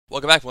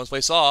Welcome back to Once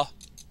Play Saw.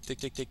 Tick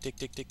tick tick tick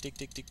tick tick tick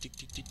tick tick tick tick tick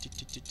tick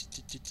tick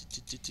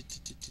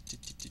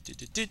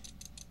tick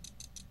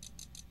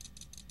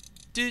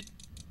tick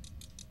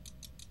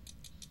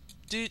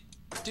tick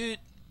tick.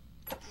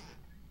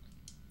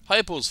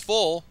 Hypo's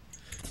full.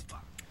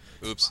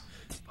 Oops.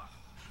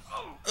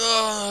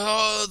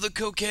 Oh, the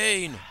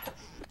cocaine.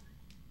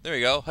 There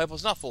we go.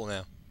 Hypo's not full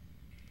now.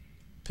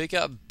 Pick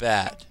up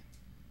bat.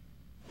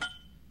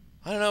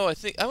 I don't know. I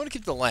think I want to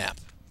keep the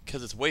lamp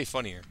because it's way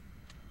funnier.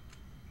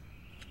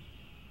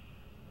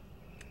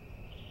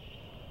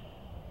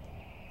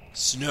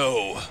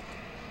 Snow.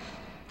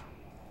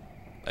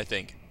 I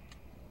think.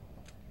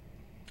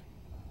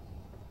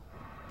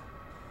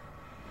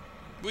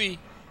 We.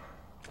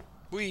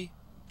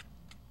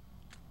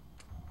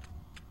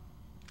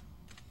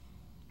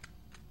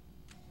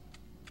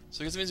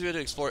 So I guess it means we had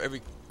to explore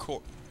every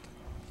corner.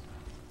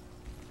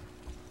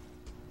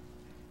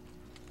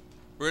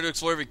 We're going to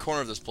explore every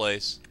corner of this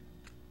place.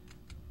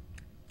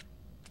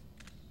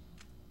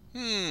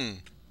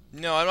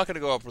 No, I'm not going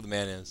to go up where the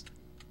man is.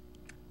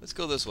 Let's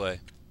go this way.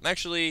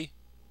 Actually,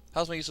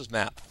 how's my useless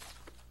map?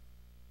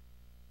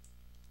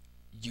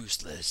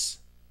 Useless.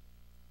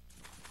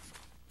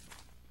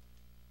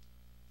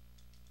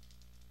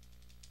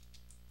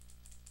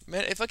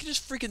 Man, if I could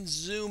just freaking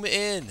zoom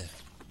in.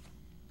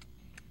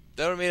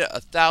 That would have made it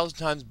 1,000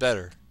 times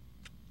better.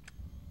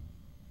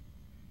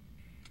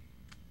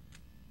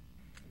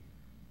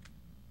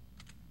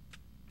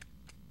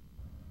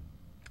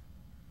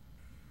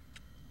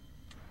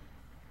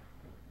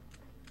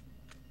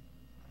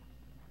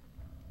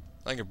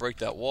 I can break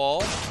that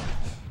wall.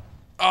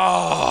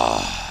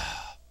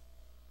 Ah!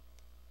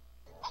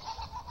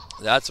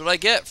 That's what I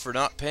get for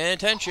not paying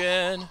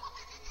attention.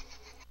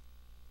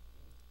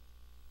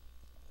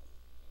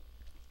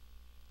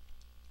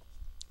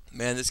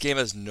 Man, this game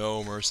has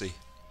no mercy.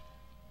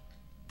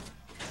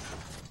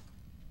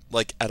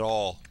 Like, at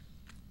all.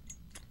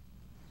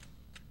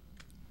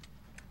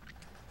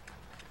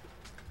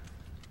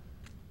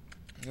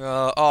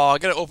 Oh, I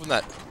gotta open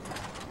that.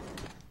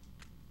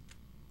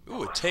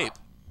 Ooh, a tape.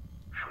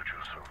 Should you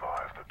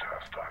survive the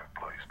test I've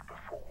placed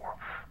before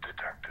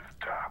Detective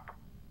Tapp,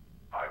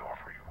 I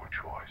offer you a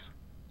choice.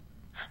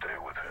 Stay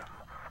with him,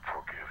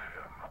 forgive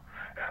him,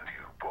 and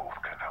you both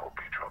can help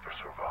each other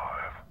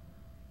survive.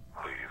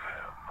 Leave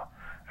him,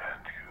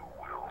 and you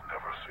will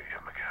never see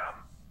him again.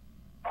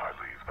 I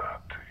leave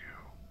that to you.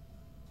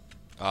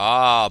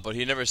 Ah, but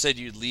he never said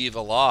you'd leave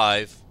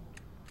alive.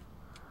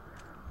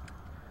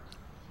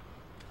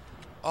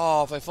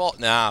 Oh, if I fall...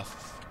 Nah,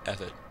 F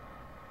it.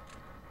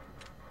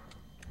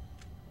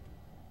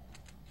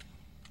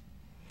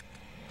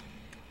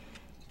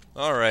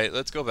 Alright,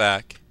 let's go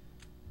back.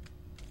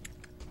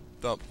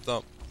 Thump,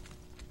 thump.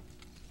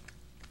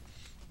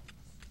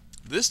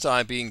 This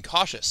time being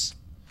cautious.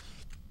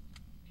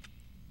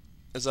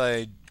 As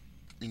I,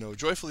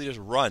 joyfully just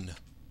run.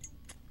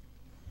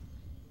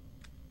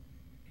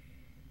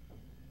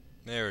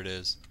 There it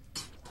is.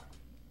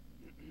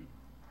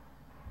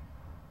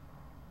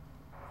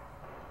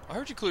 I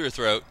heard you clear your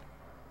throat.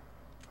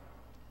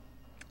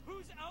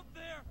 Who's out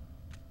there?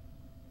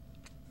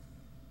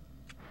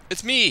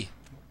 It's me,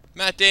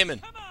 Matt Damon.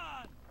 Come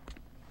on!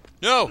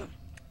 No!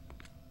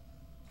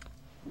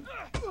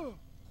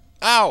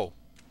 Ow!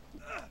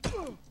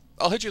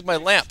 I'll hit you with my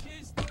lamp.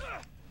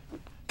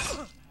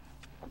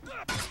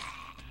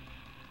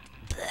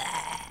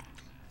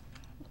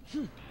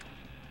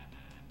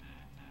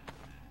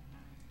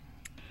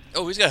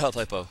 Oh, he's got a health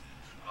hypo.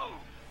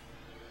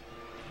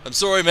 I'm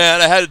sorry,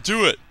 man. I had to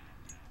do it.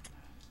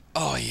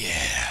 Oh,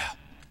 yeah.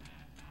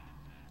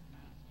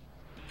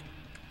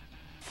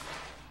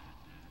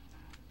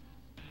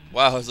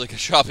 Wow, it's like a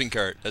shopping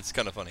cart. That's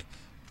kind of funny.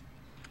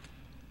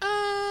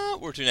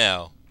 Where to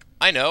now?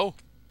 I know.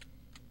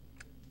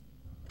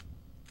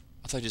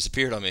 I thought it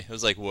disappeared on me. I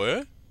was like,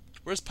 what?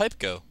 Where's pipe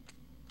go?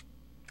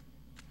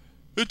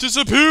 It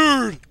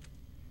disappeared!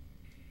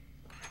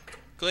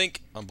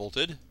 Clink.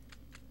 Unbolted.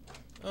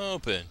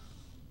 Open.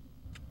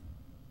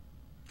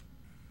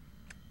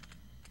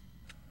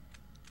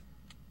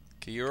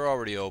 Okay, you're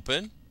already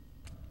open.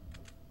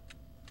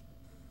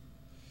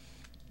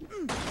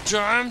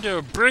 Time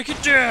to break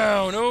it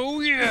down! Oh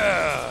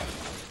yeah!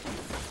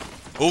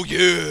 Oh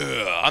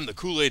yeah! I'm the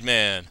Kool-Aid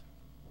Man.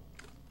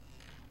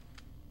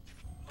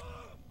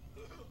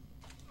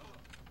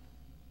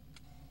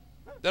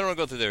 I don't want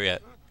to go through there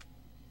yet.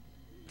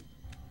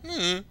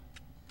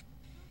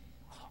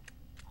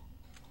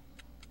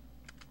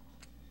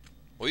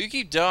 Well, you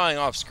keep dying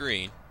off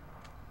screen.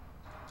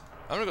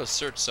 I'm gonna go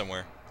search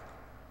somewhere.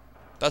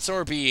 That's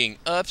somewhere being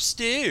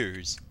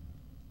upstairs.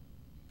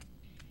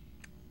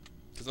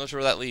 Because I'm not sure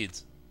where that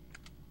leads.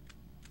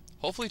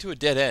 Hopefully to a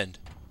dead end.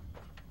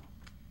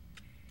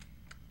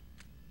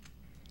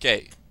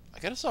 Okay, I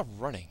gotta stop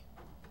running.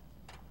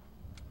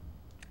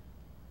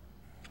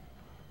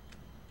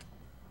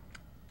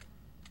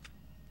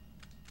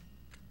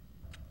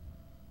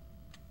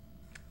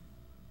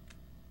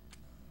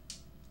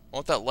 I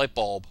want that light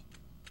bulb.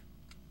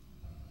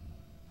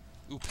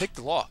 Ooh, pick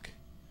the lock.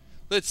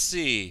 Let's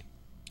see.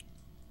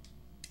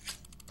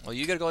 Well,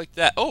 you gotta go like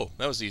that. Oh,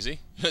 that was easy.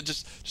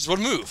 just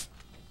one move.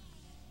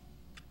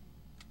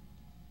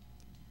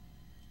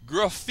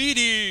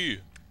 Graffiti!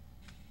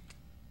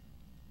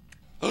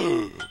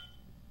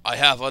 I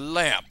have a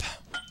lamp.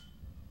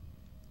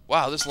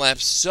 Wow, this lamp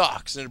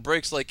sucks, and it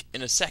breaks like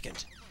in a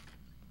second.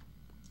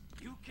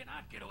 You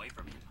cannot get away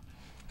from him.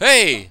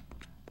 Hey!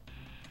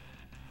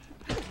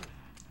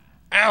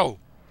 Ow!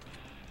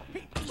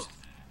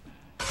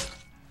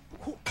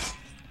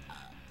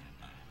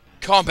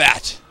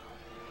 Combat!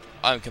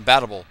 I'm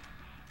compatible.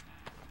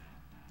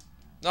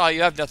 No,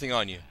 you have nothing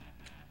on you.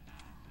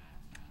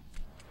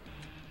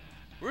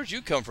 Where'd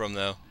you come from,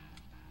 though?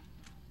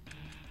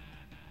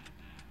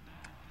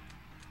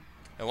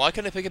 And why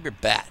couldn't I pick up your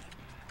bat?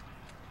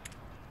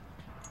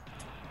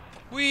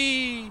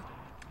 Whee!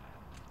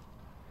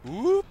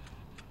 Whoop!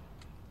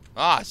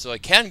 Ah, so I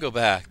can go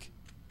back.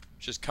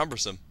 It's just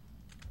cumbersome.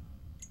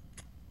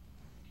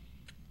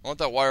 I want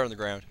that wire on the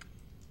ground.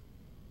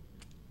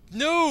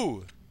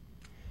 No!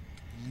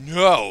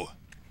 No!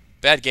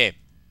 Bad game.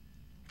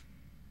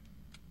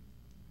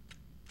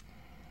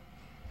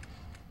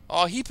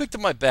 Oh, he picked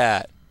up my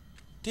bat.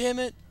 Damn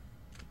it.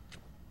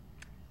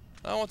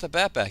 I want the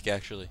bat back,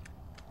 actually.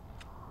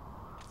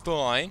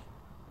 Fine.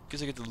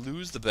 Guess I get to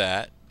lose the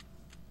bat.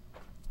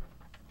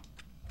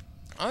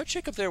 I'm gonna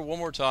check up there one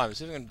more time.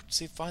 See if I can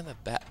find the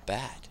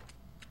bat.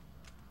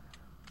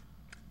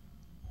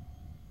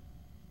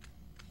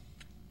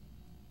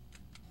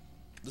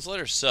 This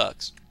lighter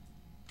sucks.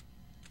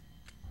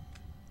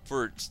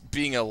 For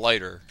being a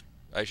lighter.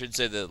 I should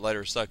say that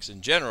lighter sucks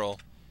in general.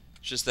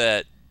 It's just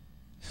that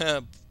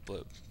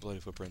bloody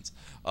footprints.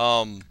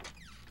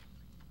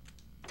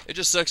 It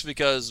just sucks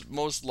because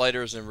most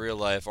lighters in real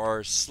life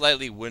are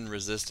slightly wind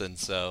resistant,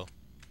 so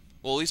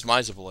well, at least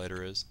my zipper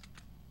lighter is.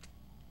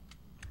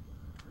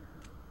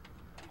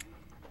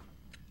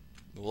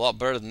 A lot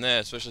better than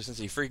that, especially since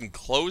he freaking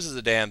closes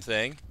the damn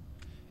thing.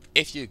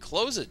 If you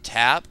close a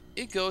tap,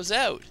 it goes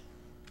out.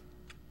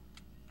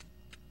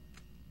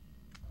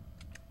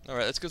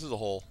 Alright, let's go through the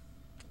hole.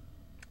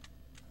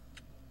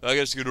 I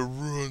guess I'm gonna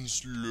run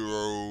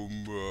slow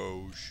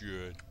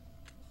motion.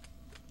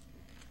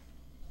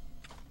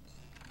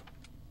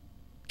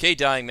 Okay,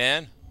 dying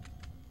man.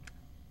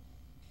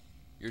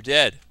 You're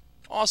dead.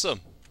 Awesome.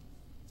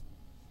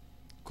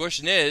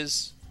 Question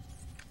is...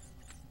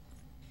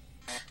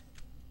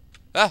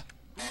 Ah!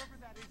 Whoever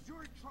that is,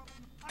 you're in trouble.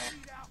 I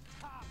need out.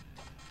 Top.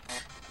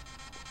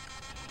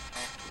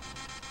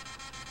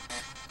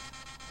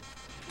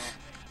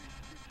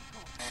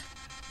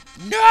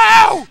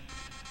 No!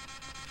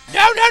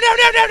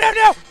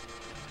 No!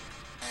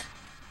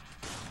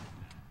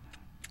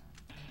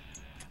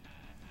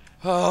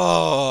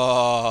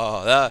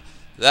 Oh,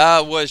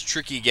 that was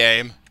tricky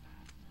game.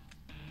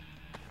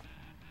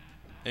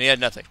 And he had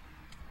nothing.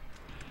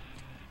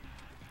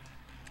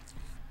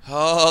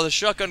 Oh, the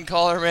shotgun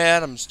collar,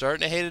 man. I'm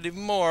starting to hate it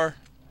even more.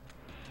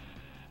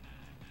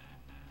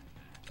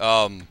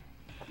 Break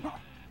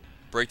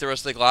the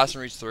rest of the glass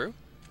and reach through?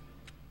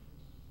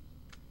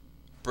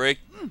 Break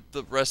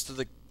the rest of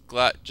the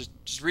glass.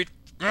 Just reach.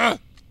 Ugh!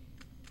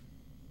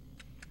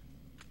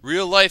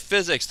 Real life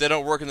physics, they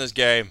don't work in this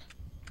game.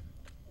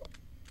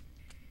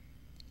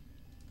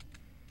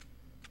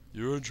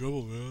 You're in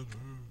trouble, man.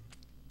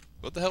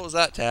 What the hell was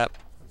that, Tap?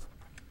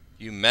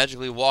 You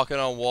magically walking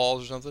on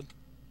walls or something?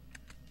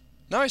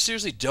 Now I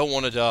seriously don't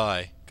want to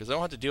die, because I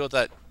don't have to deal with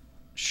that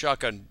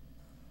shotgun.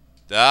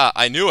 Ah,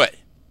 I knew it!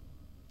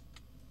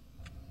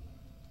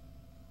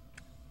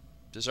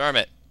 Disarm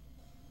it.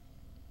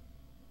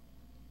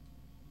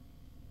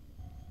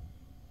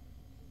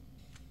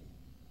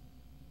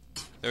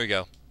 There we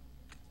go.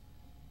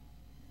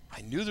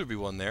 I knew there'd be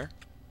one there.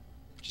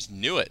 Just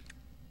knew it.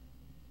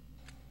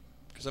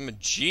 Because I'm a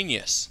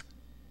genius.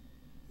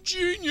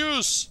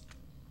 Genius!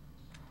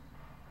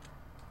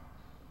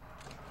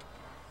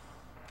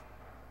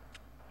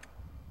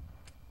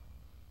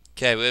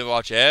 Okay, we have to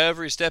watch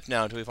every step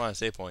now until we find a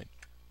save point.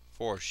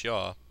 For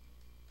sure.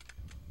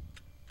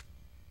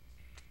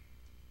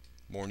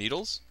 More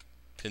needles?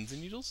 Pins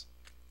and needles?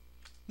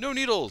 No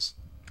needles!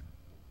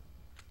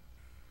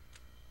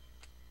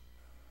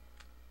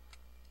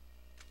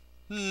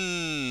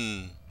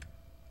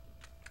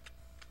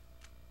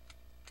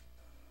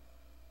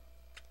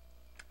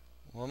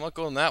 Well, I'm not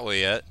going that way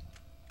yet.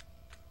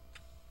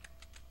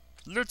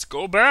 Let's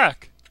go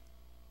back!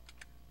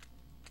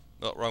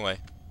 Oh, wrong way.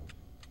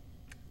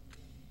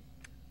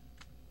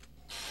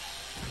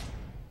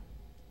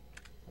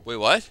 Wait,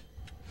 what?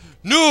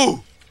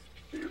 No!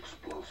 The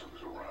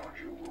explosives around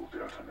you will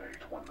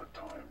detonate when the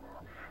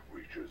timer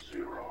reaches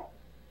 0.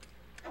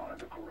 Find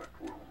the correct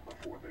room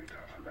before they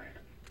detonate.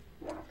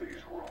 One of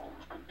these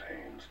rooms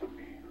contains the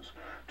means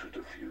to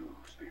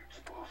defuse the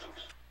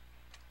explosives.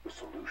 The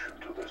solution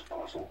to this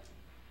puzzle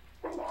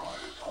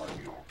relies on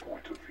your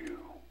point of view.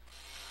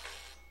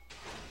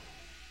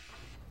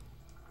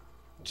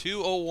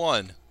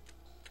 201.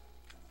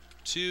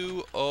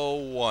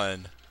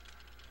 201.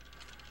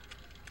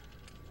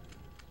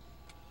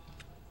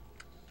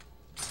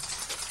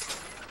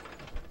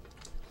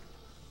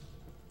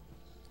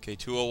 Okay,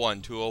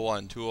 201,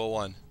 201,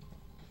 201.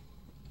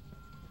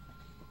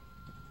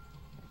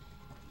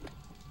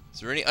 Is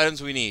there any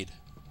items we need?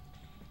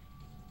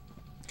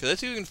 Because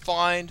let's see if we can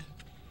find...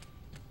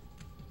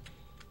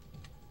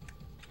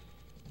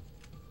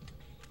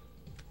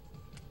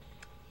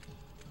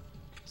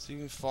 See if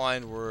we can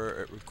find where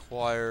it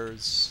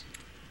requires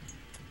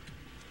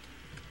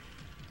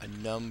a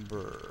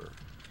number.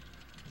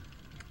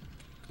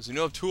 Because we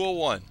know of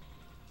 201.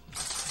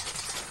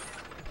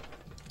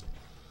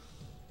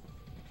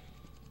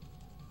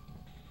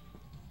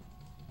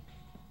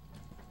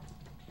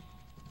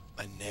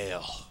 A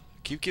nail.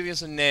 Keep giving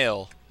us a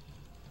nail.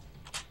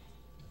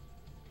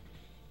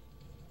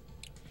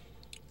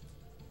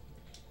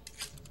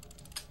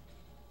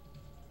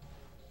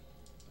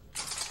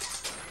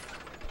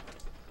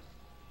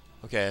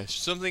 Okay,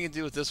 something to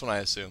do with this one, I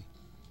assume.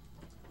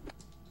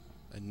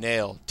 A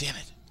nail. Damn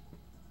it.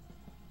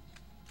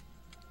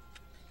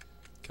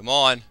 Come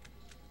on.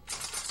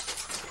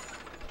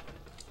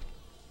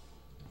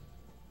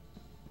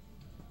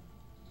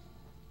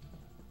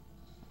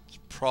 There's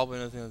probably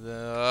nothing like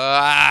that.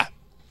 Ah!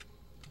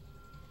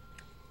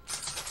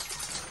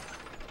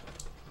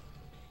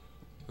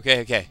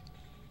 Okay, okay.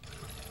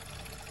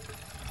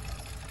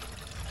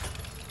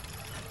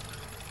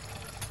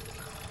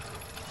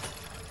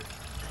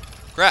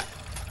 Crap.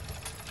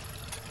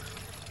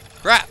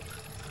 Crap.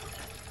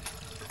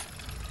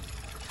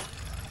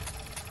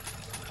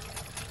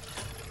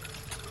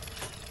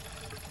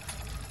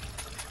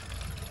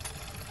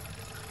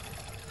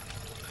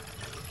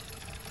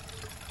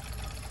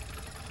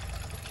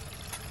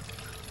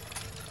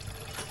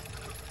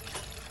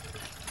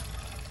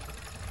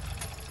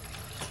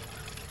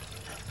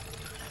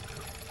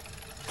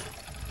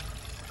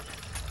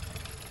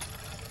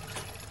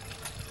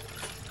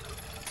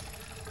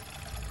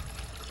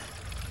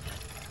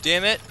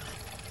 Damn it.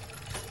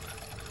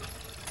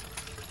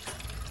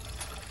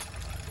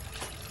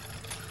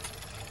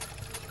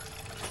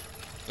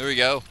 There we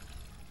go.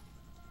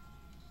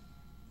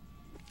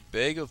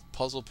 Bag of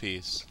puzzle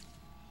piece.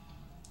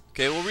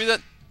 Okay, we'll read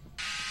that.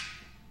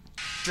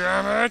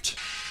 Damn it!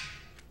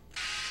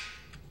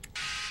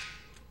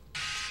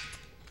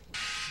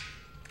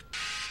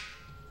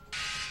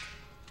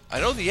 I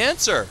know the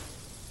answer.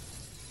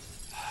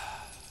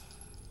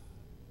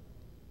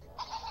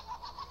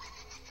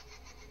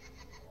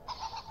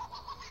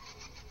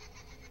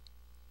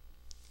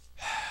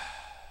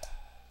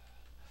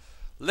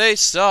 Lay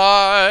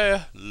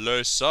sigh,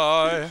 lay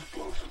sigh.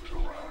 Explosives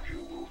around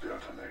you will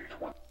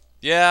detonate.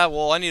 Yeah,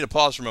 well, I need to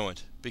pause for a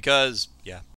moment because, yeah.